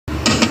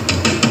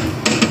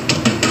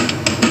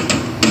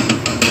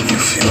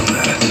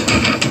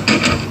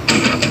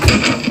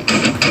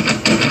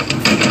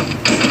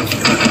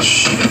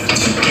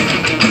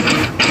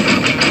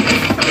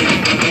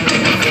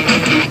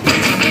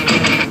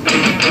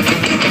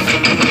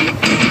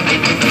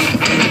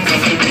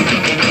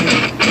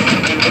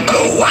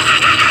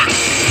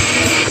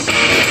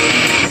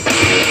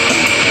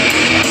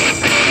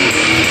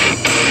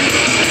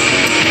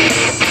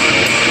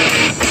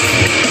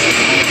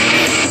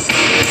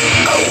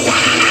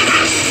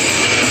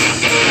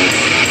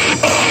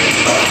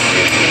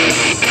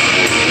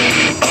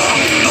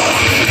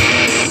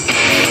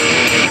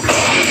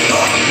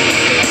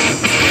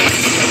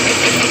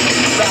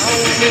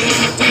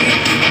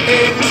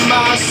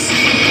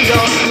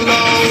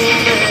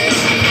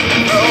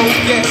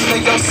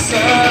your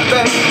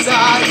servant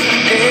I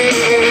am.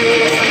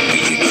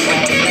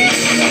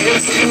 It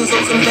seems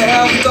what's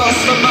left of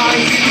my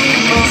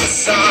human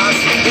side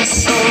is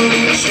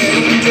slowly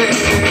changing.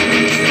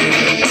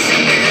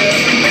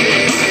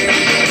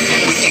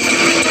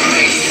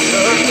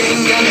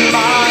 Looking at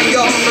my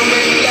own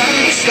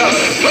reflection,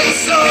 when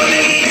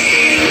slowly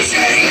it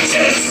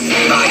changes,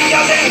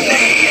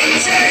 violently it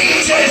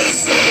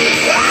changes.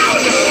 I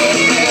know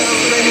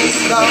there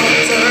is no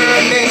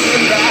turning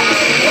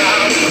back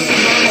now.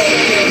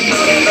 Open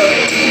up the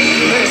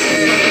demon.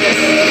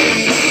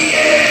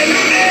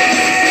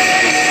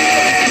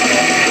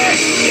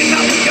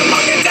 You're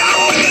locking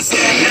down with the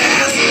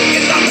sickness.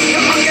 You're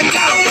locking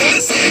down with the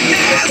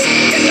sickness.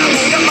 You're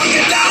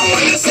locking down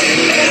with the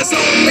sickness.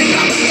 Open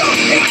up your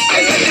hate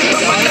and let it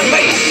run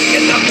away.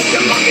 You're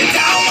locking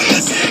down with the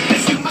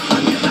sickness.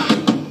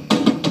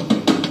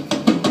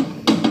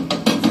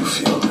 You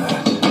feel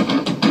that?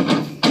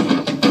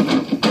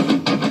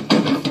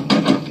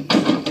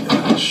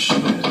 Yeah, shit.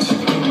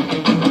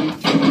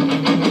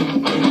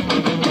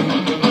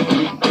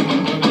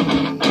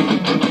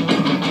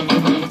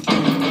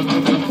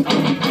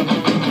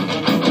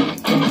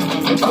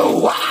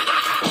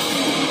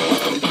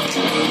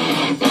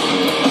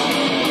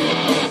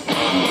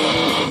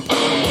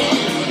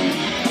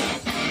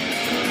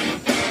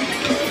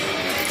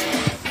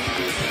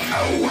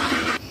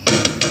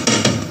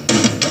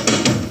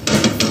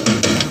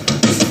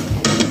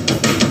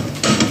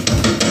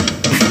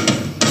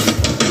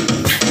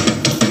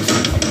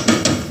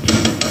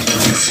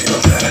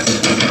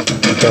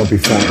 Don't be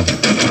funny.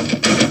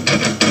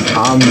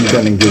 I'm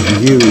gonna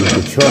give you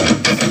the choice.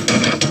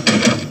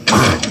 I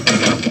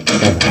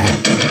never had.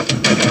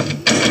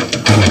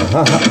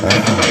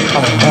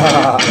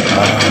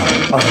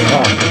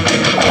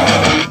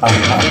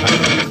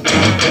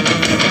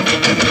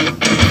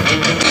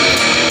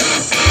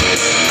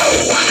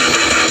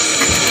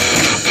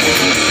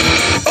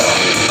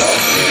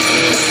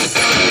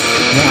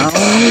 Now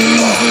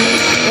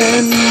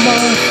in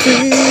my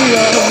sea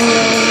of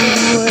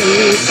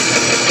lonely,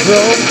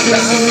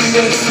 broken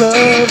your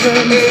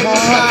servant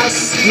heart,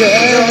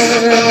 yeah.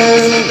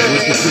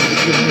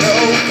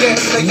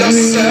 Your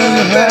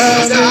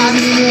servant I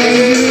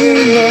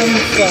am.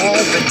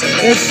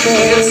 It's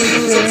all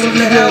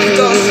left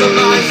of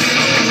my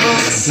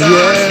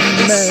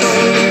yeah, man.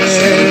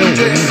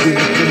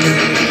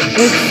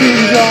 It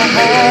seems you're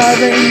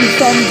having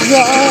some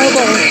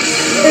trouble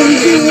in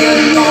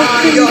dealing with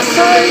these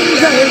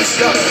strangers,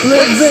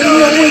 living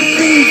with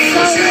these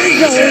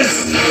strangers.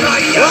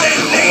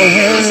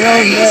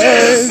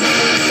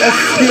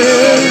 That's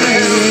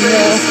scary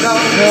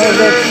now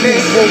that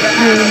you've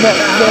woken up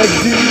the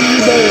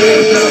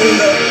demon.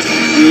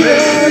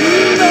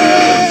 Yeah,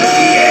 man.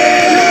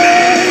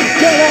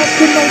 Get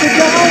up and knock it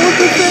down with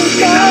the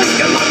sickness.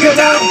 Get up and knock it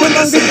down with the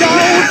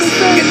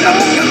sickness. Get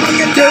up and knock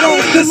it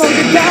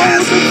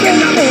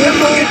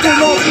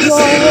down with the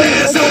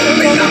sickness.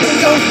 Open up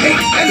your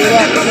eyes. Get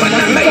up and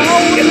knock it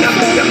down with the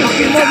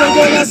sickness. Never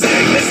gonna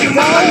take this. You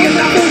wanna get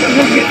up and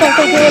knock it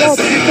down with the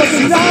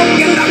sickness.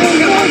 Get up and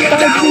knock it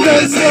down with the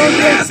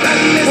sickness.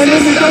 And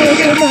then we gotta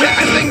get back.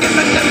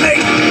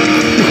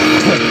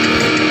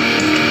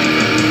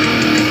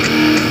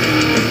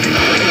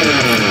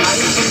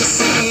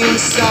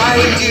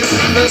 Inside you,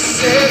 the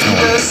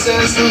sickness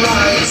is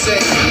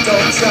rising.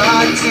 Don't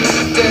try to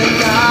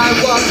deny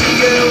what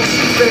you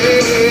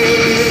feel.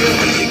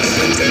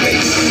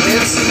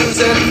 It seems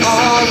that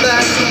all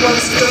that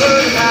once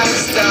good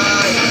has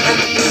died and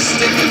is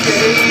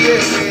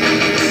decaying.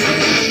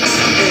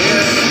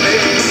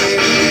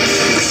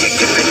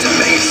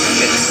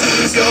 It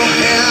seems you're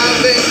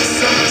having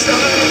some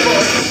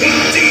trouble in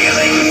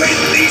dealing with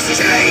these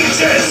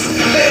changes,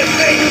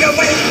 living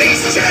with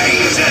these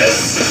changes.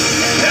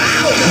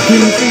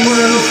 Deep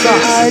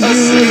inside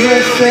you,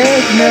 the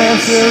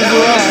sickness is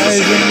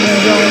rising.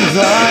 Don't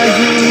try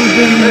to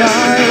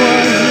deny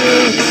what you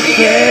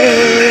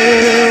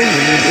feel.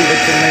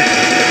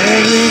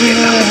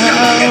 Everything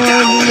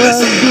how the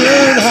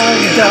good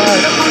has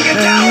died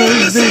and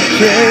is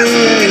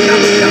decaying.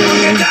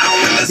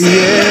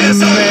 Yeah,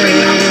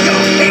 man.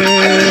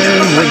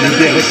 When you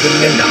get it to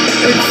me,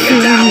 it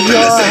seems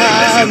you're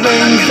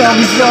having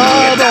some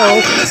trouble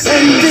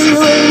in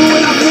dealing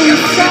with these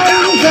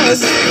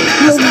changes,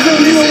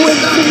 living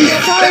with these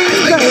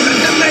changes.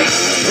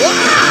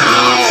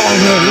 Wow,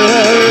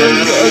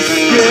 it's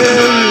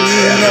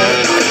scary now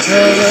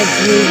that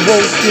you've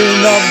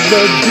woken up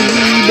the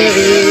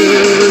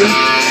demon.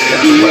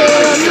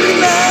 Yeah,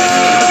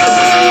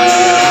 man.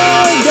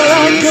 Get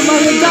up, come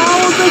on, get down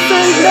with the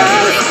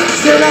sickness.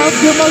 Get up,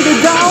 come on, get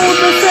down with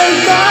the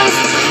sickness.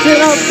 Get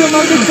up, come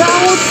on, get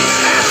down with.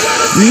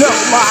 No,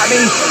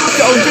 mommy,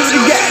 don't do it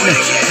again.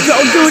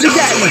 Don't do it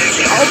again.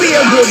 I'll be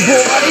a good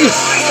boy.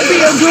 I'll be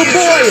a good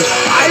boy.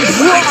 I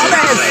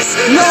promise.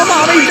 No,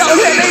 mommy, don't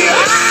hit me.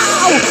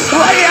 Ow!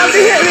 Why do you have to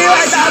hit me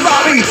like that,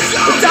 mommy?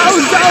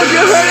 Don't,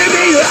 you're hurting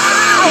me.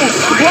 Ow!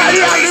 Why do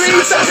you have to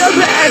be such a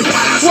man?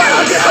 What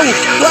I'll do?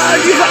 Why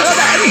don't you fuck a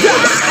man?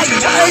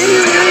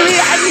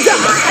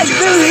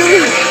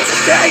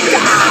 Die!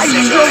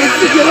 ever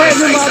stick your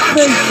hand in my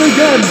face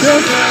again,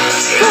 bitch.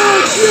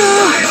 Fuck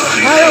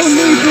yeah! I don't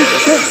need this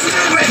shit.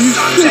 You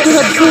stupid,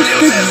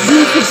 autistic,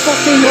 piece of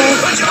fucking ass.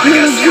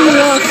 Here's your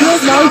ass,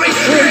 look now.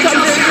 Here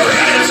comes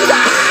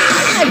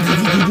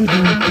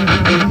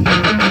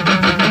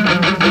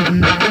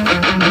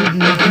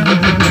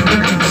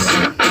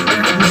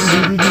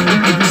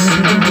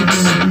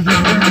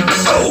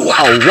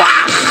oh,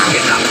 wow!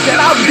 Get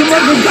out, come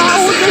on, get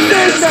down with the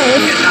sickness.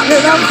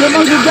 Get out, come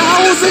on, get down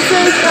with the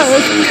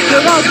sickness.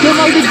 Get out, come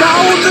on, get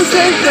down with the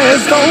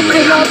sickness.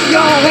 Open up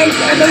your head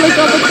and then look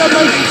up at the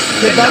mic.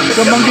 Get out,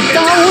 come on, get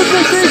down with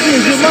the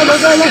sickness. You mother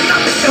down with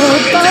the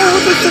sickness. Get down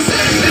with the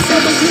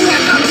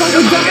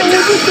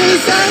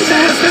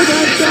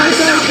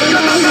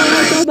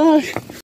sickness.